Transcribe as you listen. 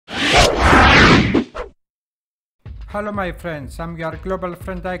Hello my friends, I'm your global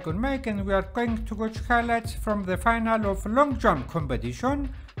friend Icon Mike and we are going to watch highlights from the final of long jump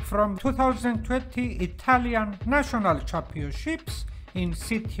competition from 2020 Italian National Championships in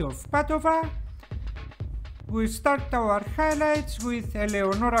city of Padova. We start our highlights with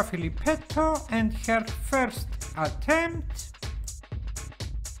Eleonora Filippetto and her first attempt.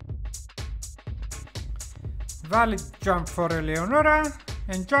 Valid jump for Eleonora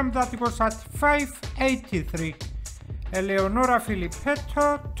and jump that was at 5.83. Eleonora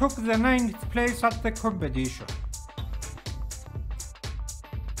Filippetto took the 9th place at the competition.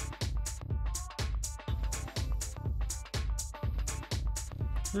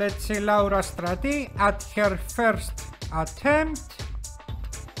 Let's see Laura Strati at her first attempt.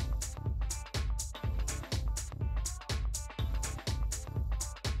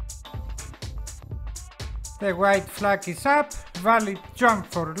 The white flag is up, valid jump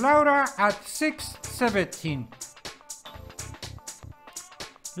for Laura at 6.17.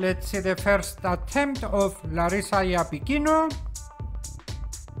 Let's see the first attempt of Larissa IAPICHINO.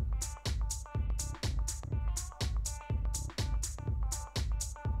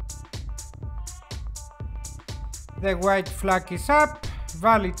 The white flag is up,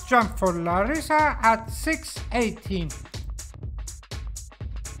 valid jump for Larissa at 6.18.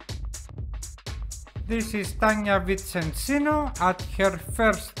 This is Tanya Vicenzino at her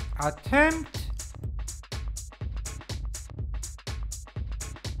first attempt.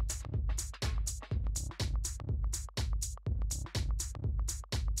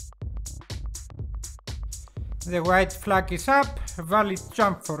 The white flag is up, valid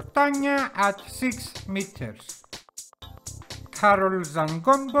jump for Tanya at 6 meters. Carol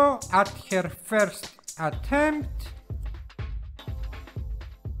Zangombo at her first attempt.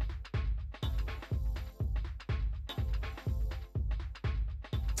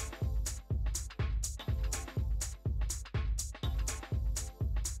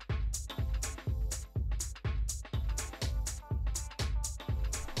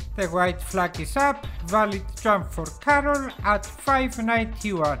 The white flag is up, valid jump for Carol at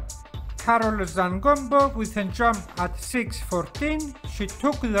 5.91. Carol Zangombo with a jump at 6.14, she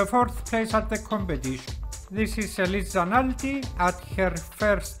took the 4th place at the competition. This is Elisa NALDI at her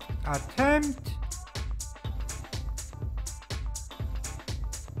first attempt.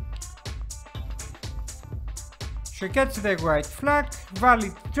 She gets the white flag,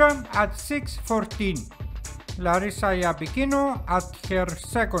 valid jump at 6.14. Larissa IAPICHINO at her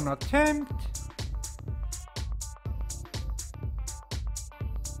second attempt.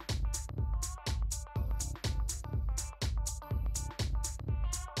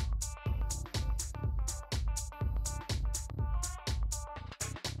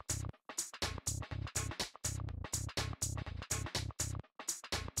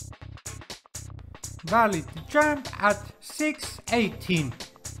 Valid jump at 6.18.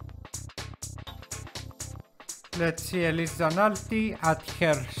 Let's see Elisa NALDI at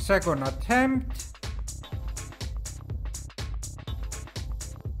her second attempt.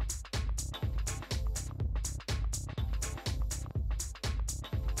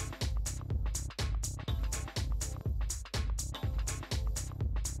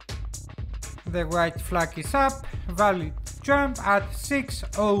 The white flag is up, valid jump at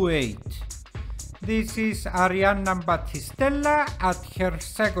 6.08. This is Arianna Battistella at her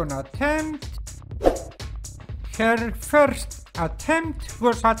second attempt. Her first attempt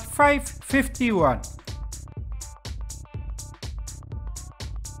was at 5.51.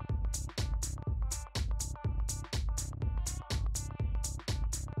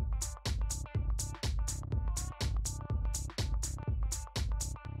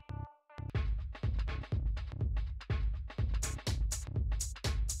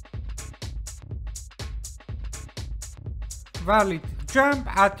 Valid jump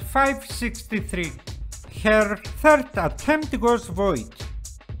at 5.63. Her third attempt was void.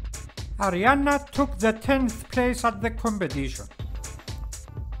 Arianna took the 10th place at the competition.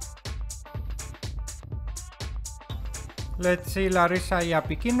 Let's see Larissa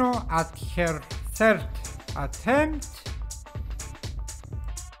IAPICHINO at her third attempt.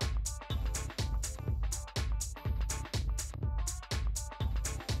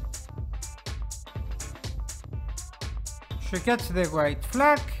 She gets the white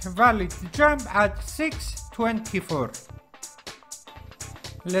flag, valid jump at 6.24.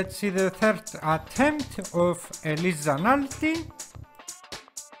 Let's see the third attempt of Elisa NALDI.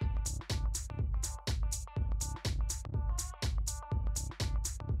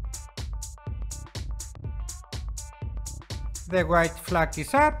 The white flag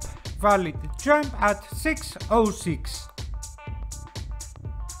is up, valid jump at 6.06.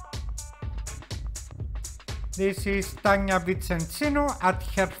 This is Tanya Vicentino at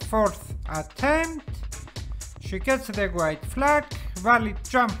her 4th attempt. She gets the white flag, valid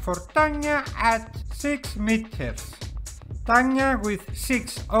jump for Tanya at 6 meters. Tanya with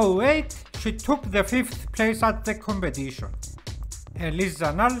 6.08, she took the 5th place at the competition.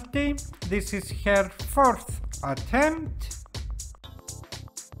 Elisa NALDI, this is her 4th attempt.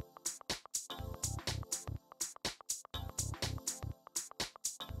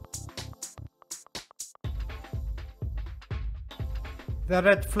 The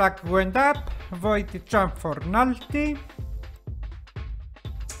red flag went up, void jump for NALDI.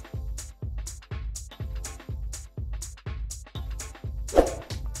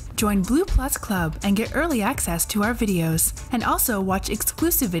 Join Blue Plus Club and get early access to our videos, and also watch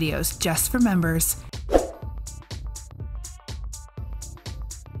exclusive videos just for members.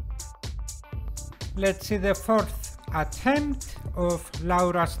 Let's see the 4th attempt of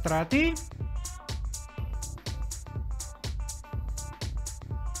Laura Strati.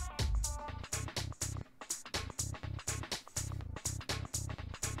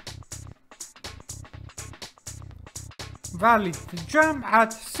 Valid jump at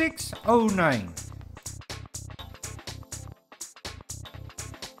 6.09.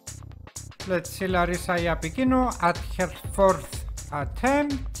 Let's see Larissa IAPICHINO at her 4th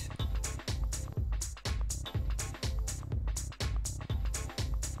attempt.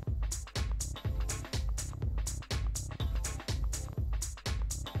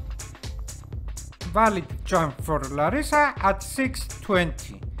 Valid jump for Larissa at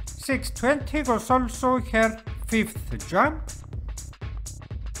 6.20. 6.20 was also her 5th jump.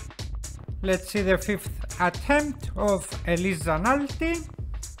 Let's see the 5th attempt of Elisa NALDI.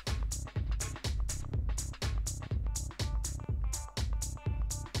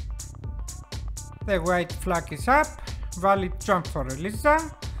 The white flag is up, valid jump for Elisa.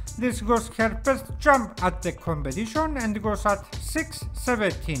 This was her best jump at the competition and was at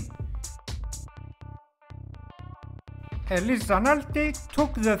 6.17. Elisa NALDI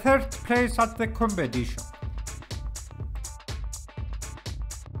took the 3rd place at the competition.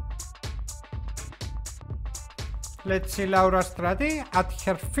 Let's see Laura Strati at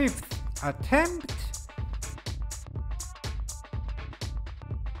her 5th attempt.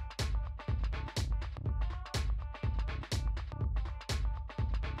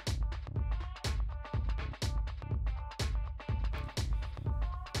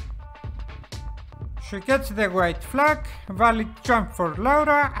 She gets the white flag, valid jump for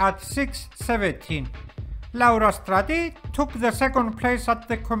Laura at 6.17. Laura Strati took the 2nd place at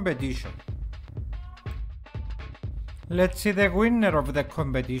the competition. Let's see the winner of the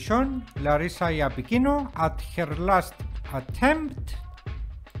competition, Larissa IAPICHINO at her last attempt.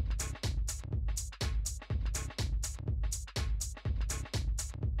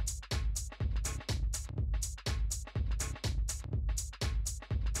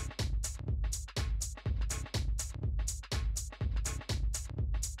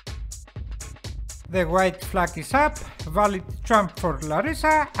 The white flag is up, valid jump for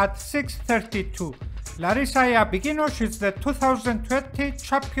Larissa at 6.32. Larissa IAPICHINO, she's the 2020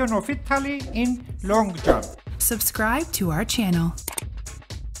 champion of Italy in long jump. Subscribe to our channel.